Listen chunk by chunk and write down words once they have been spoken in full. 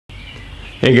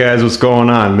Hey guys, what's going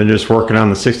on? Been just working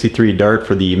on the 63 Dart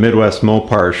for the Midwest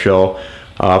Mopar show.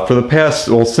 For the past,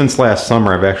 well, since last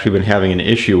summer, I've actually been having an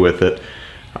issue with it.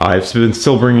 I've been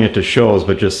still bringing it to shows,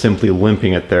 but just simply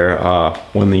limping it there.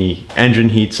 When the engine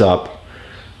heats up,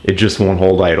 it just won't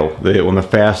hold idle. When the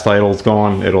fast idle's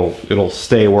going, it'll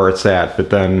stay where it's at.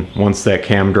 But then once that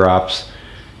cam drops,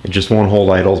 it just won't hold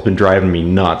idle. It's been driving me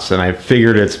nuts, and I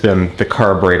figured it's been the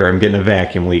carburetor. I'm getting a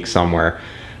vacuum leak somewhere.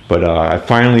 But I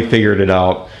finally figured it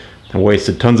out. I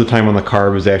wasted tons of time on the carb.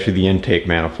 It was actually the intake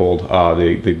manifold.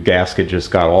 The gasket just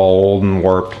got all old and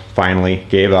warped. Finally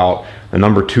gave out. The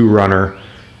number 2 runner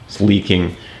is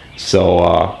leaking.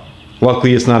 So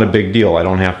luckily it's not a big deal. I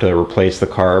don't have to replace the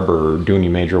carb or do any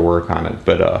major work on it.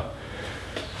 But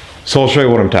so I'll show you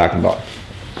what I'm talking about.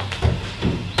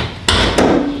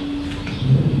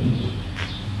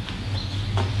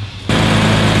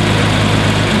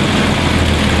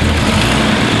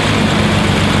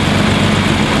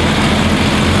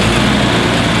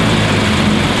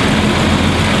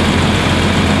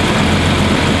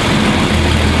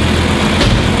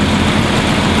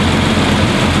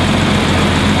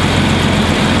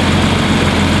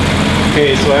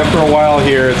 Okay, so after a while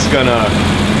here, it's gonna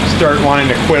start wanting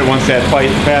to quit once that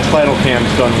fast idle cam's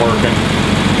done working.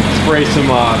 Spray some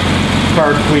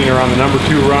carb cleaner on the number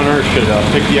 2 runner. Should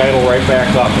pick the idle right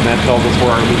back up, and that tells us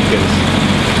where our leak is.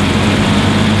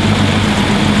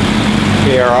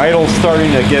 Okay, our idle's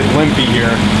starting to get limpy here.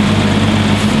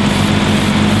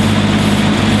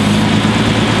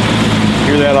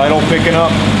 Hear that idle picking up?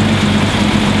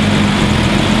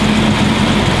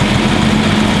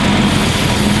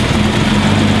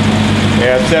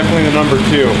 Yeah, it's definitely the number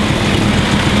 2.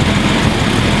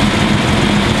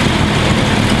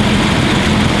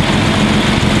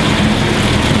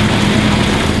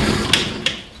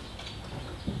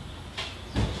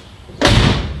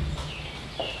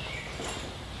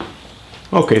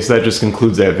 Okay, so that just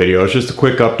concludes that video. It's just a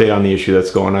quick update on the issue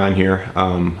that's going on here.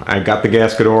 I got the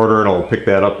gasket ordered. I'll pick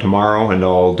that up tomorrow, and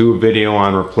I'll do a video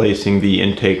on replacing the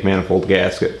intake manifold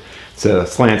gasket. It's a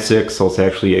slant 6, so it's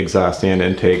actually exhaust and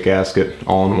intake gasket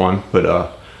all in one.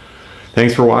 But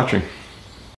thanks for watching.